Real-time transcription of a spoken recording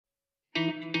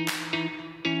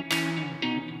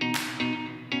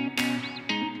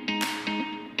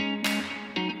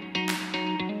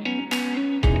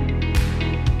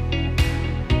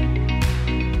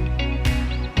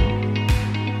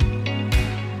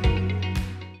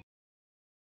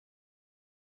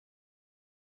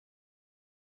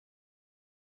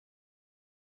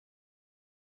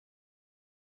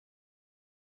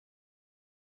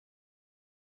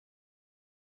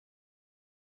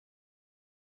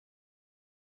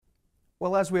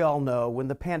Well, as we all know, when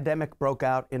the pandemic broke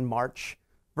out in March,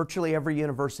 virtually every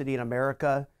university in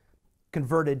America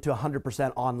converted to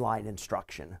 100% online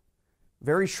instruction.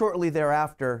 Very shortly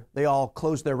thereafter, they all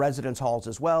closed their residence halls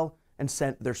as well and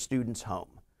sent their students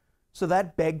home. So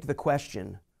that begged the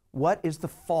question, what is the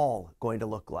fall going to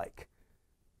look like?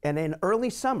 And in early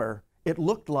summer, it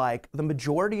looked like the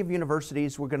majority of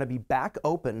universities were going to be back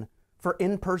open for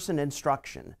in-person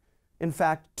instruction. In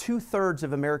fact, 2/3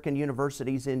 of American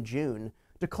universities in June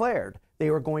declared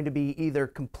they were going to be either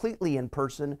completely in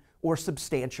person or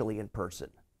substantially in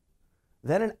person.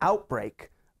 Then an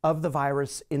outbreak of the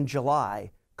virus in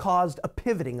July caused a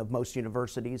pivoting of most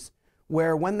universities,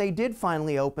 where when they did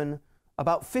finally open,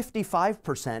 about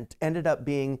 55% ended up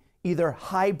being either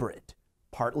hybrid,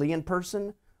 partly in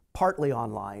person, partly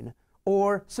online,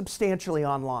 or substantially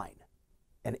online.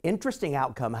 An interesting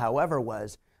outcome, however,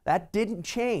 was that didn't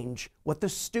change what the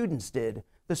students did.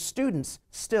 The students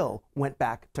still went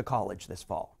back to college this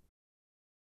fall.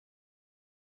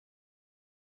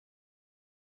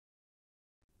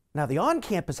 Now, the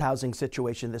on-campus housing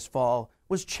situation this fall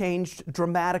was changed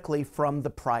dramatically from the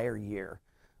prior year.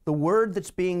 The word that's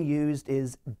being used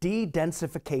is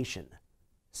de-densification.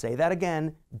 Say that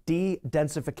again,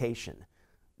 de-densification.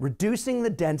 Reducing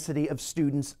the density of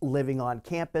students living on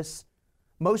campus.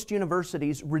 Most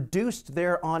universities reduced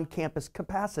their on-campus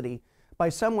capacity by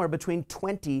somewhere between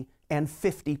 20 and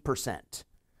 50%.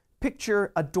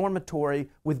 Picture a dormitory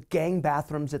with gang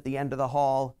bathrooms at the end of the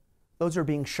hall. Those are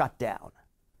being shut down.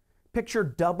 Picture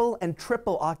double and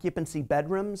triple occupancy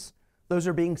bedrooms. Those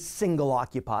are being single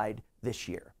occupied this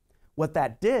year. What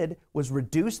that did was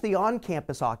reduce the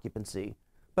on-campus occupancy,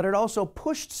 but it also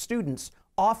pushed students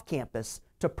off campus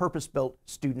to purpose-built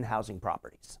student housing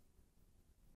properties.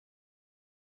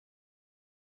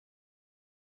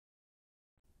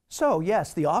 So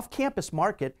yes, the off-campus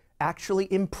market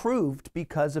actually improved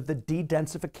because of the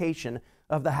de-densification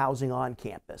of the housing on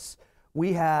campus.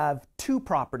 We have two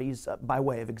properties, by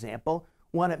way of example,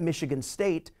 one at Michigan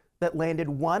State that landed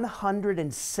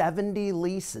 170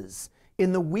 leases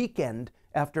in the weekend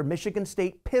after Michigan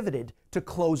State pivoted to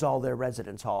close all their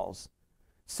residence halls.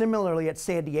 Similarly, at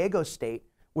San Diego State,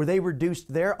 where they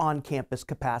reduced their on-campus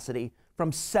capacity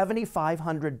from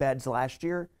 7,500 beds last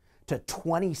year to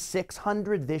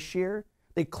 2,600 this year,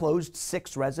 they closed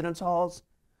 6 residence halls.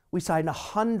 We signed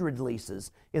 100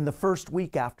 leases in the first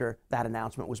week after that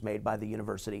announcement was made by the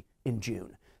university in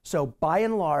June. So by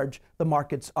and large, the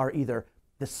markets are either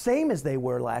the same as they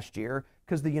were last year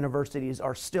because the universities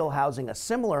are still housing a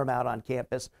similar amount on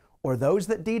campus, or those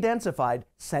that de-densified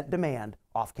sent demand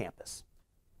off campus.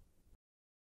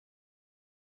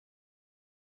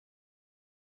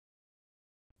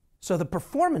 So the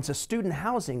performance of student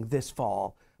housing this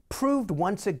fall proved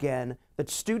once again that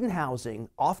student housing,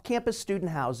 off-campus student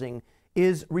housing,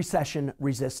 is recession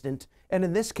resistant, and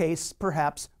in this case,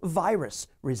 perhaps virus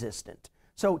resistant.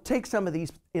 So take some of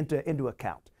these into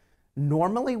account.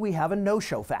 Normally, we have a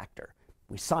no-show factor.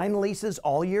 We sign leases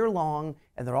all year long,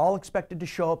 and they're all expected to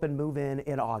show up and move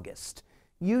in August.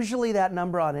 Usually that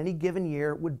number on any given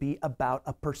year would be about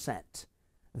 1%.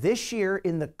 This year,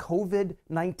 in the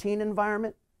COVID-19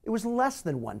 environment, it was less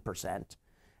than 1%.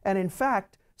 And in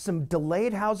fact, some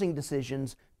delayed housing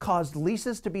decisions caused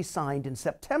leases to be signed in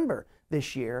September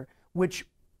this year, which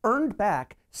earned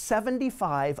back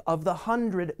 75 of the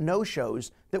 100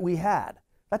 no-shows that we had.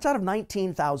 That's out of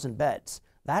 19,000 beds.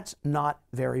 That's not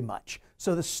very much.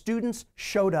 So the students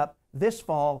showed up this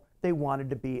fall. They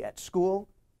wanted to be at school.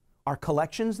 Our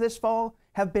collections this fall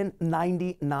have been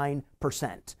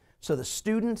 99%. So the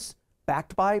students,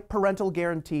 backed by parental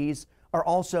guarantees, are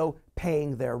also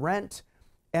paying their rent.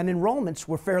 And enrollments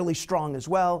were fairly strong as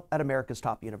well at America's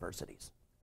top universities.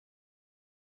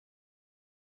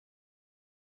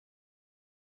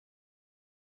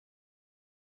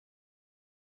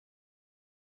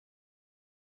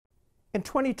 In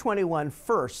 2021,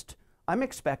 first, I'm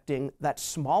expecting that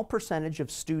small percentage of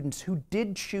students who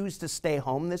did choose to stay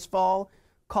home this fall,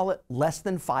 call it less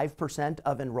than 5%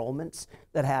 of enrollments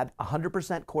that had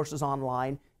 100% courses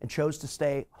online and chose to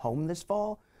stay home this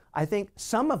fall. I think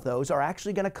some of those are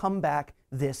actually going to come back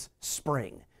this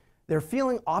spring. They're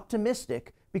feeling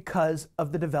optimistic because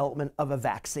of the development of a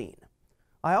vaccine.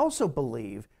 I also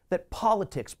believe that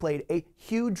politics played a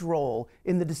huge role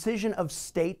in the decision of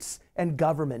states and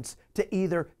governments to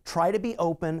either try to be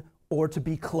open or to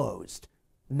be closed.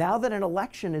 Now that an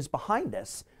election is behind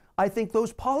us, I think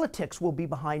those politics will be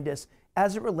behind us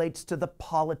as it relates to the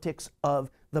politics of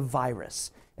the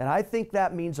virus. And I think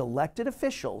that means elected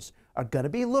officials are going to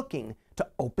be looking to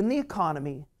open the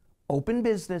economy, open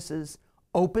businesses,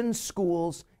 open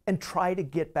schools, and try to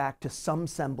get back to some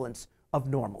semblance of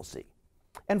normalcy.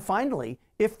 And finally,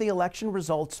 if the election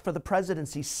results for the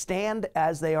presidency stand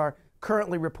as they are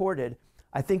currently reported,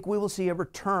 I think we will see a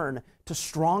return to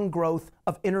strong growth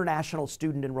of international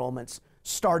student enrollments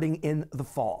starting in the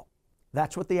fall.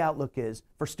 That's what the outlook is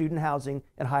for student housing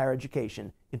and higher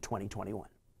education in 2021.